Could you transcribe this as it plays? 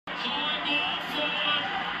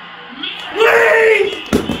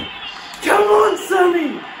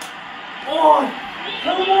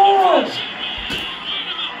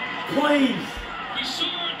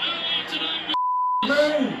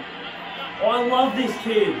I love this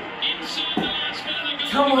kid.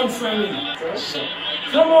 Come on, Sammy.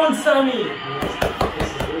 Come on, Sammy.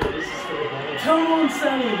 Come on,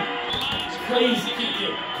 Sammy. Please kick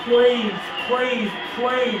it. Please, please,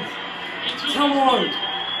 please. Come on.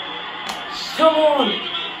 Come on.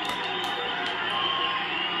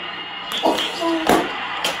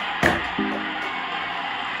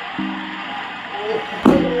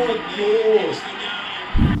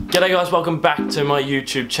 G'day guys, welcome back to my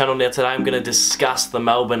YouTube channel. Now today I'm going to discuss the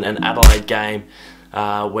Melbourne and Adelaide game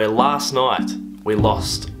where last night we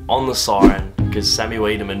lost on the siren because Sammy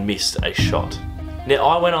Wiedemann missed a shot. Now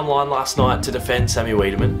I went online last night to defend Sammy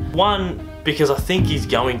Wiedemann. One, because I think he's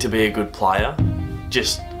going to be a good player,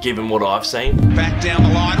 just given what I've seen. Back down the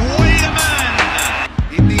line, Wiedemann!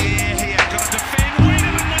 In the air here, got to defend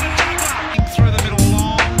Wiedemann with a juggler! Through the middle,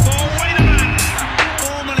 long ball, Wiedemann!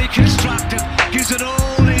 Formally constructed, gives it all.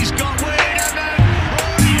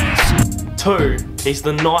 Two, he's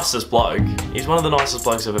the nicest bloke. He's one of the nicest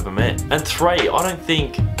blokes I've ever met. And three, I don't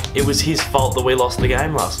think it was his fault that we lost the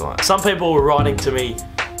game last night. Some people were writing to me,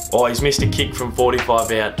 oh, he's missed a kick from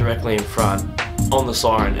 45 out directly in front on the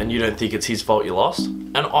siren and you don't think it's his fault you lost?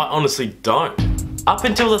 And I honestly don't. Up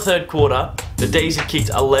until the third quarter, the Dees had kicked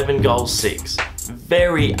 11 goals 6.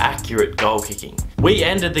 Very accurate goal kicking. We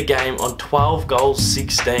ended the game on 12 goals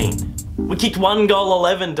 16. We kicked 1 goal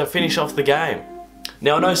 11 to finish off the game.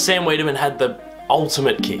 Now I know Sam Wiedemann had the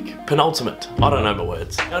ultimate kick, penultimate, I don't know my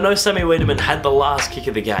words. I know Sammy Wiedemann had the last kick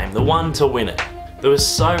of the game, the one to win it. There was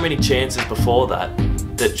so many chances before that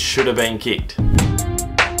that should have been kicked.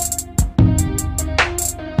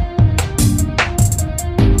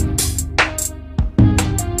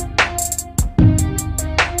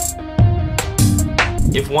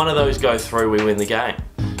 If one of those go through, we win the game.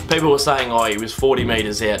 People were saying, oh, he was 40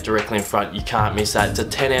 metres out directly in front, you can't miss that. It's a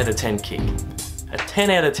 10 out of 10 kick. A 10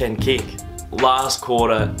 out of 10 kick. Last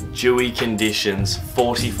quarter, dewy conditions,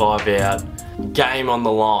 45 out, game on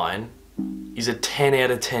the line, is a 10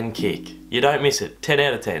 out of 10 kick. You don't miss it, 10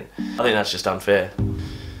 out of 10. I think that's just unfair.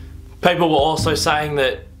 People were also saying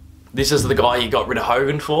that this is the guy you got rid of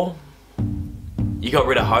Hogan for. You got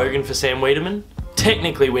rid of Hogan for Sam Wiedemann.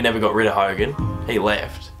 Technically, we never got rid of Hogan. He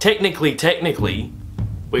left. Technically,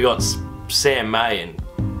 we got Sam May and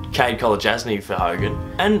Caden Kolajasny for Hogan.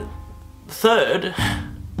 And third,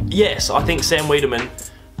 yes, I think Sam Wiedemann,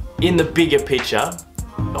 in the bigger picture,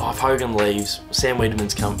 if Hogan leaves, Sam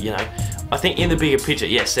Wiedemann's come, you know, I think in the bigger picture,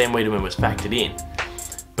 yes, Sam Wiedemann was factored in.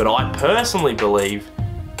 But I personally believe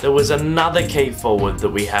there was another key forward that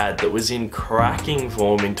we had that was in cracking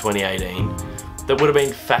form in 2018 that would have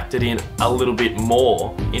been factored in a little bit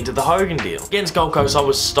more into the Hogan deal. Against Gold Coast, I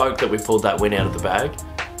was stoked that we pulled that win out of the bag,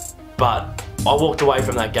 but I walked away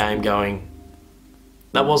from that game going,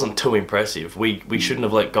 that wasn't too impressive. We shouldn't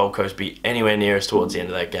have let Gold Coast be anywhere near us towards the end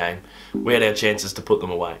of that game. We had our chances to put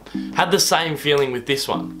them away. Had the same feeling with this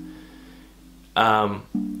one.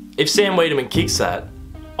 If Sam Wiedemann kicks that,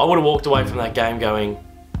 I would have walked away from that game going,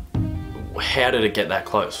 how did it get that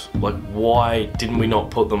close? Like, why didn't we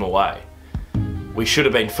not put them away? We should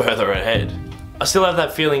have been further ahead. I still have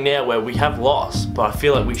that feeling now where we have lost, but I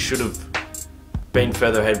feel like we should have been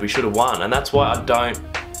further ahead, we should have won. And that's why I don't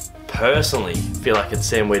personally feel like it's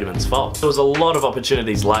Sam Wiedemann's fault. There was a lot of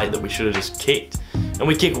opportunities late that we should have just kicked, and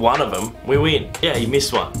we kicked one of them, we win. Yeah, he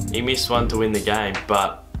missed one. He missed one to win the game,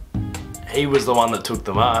 but he was the one that took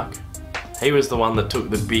the mark. He was the one that took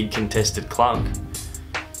the big contested clunk.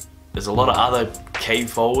 There's a lot of other key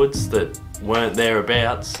forwards that weren't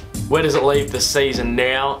thereabouts. Where does it leave the season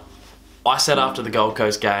now? I said after the Gold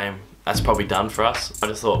Coast game, that's probably done for us. I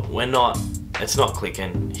just thought, it's not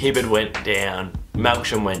clicking. Hibberd went down,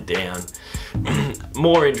 Malcolm went down.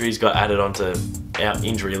 More injuries got added onto our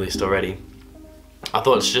injury list already. I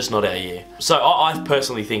thought it's just not our year. So I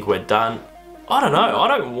personally think we're done. I don't know, I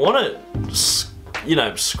don't want to, you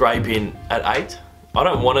know, scrape in at 8. I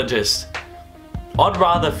don't want to just, I'd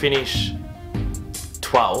rather finish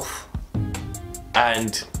 12th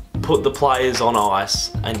and put the players on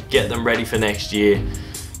ice and get them ready for next year,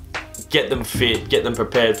 get them fit, get them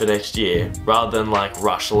prepared for next year, rather than like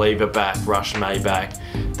rush Lever back, rush May back.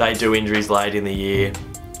 They do injuries late in the year,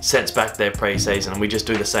 sets back their pre-season, and we just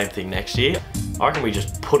do the same thing next year. I reckon we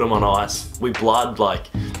just put them on ice. We blood like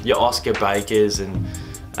your Oscar Bakers and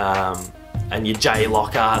your Jay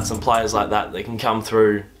Lockharts and players like that that can come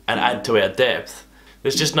through and add to our depth.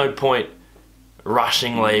 There's just no point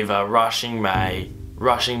rushing Lever, rushing May,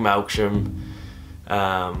 rushing Malcolm,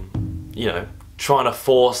 you know, trying to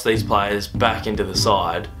force these players back into the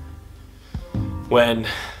side when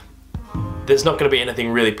there's not going to be anything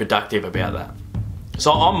really productive about that.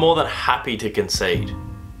 So I'm more than happy to concede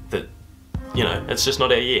that you know, it's just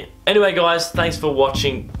not our year. Anyway guys, thanks for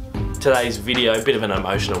watching today's video. Bit of an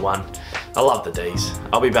emotional one. I love the Dees.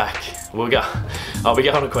 I'll be back. I'll be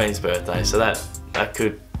going to Queen's birthday, so that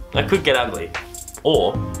could get ugly,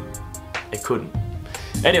 or it couldn't.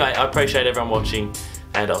 Anyway, I appreciate everyone watching,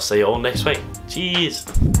 and I'll see you all next week. Cheers.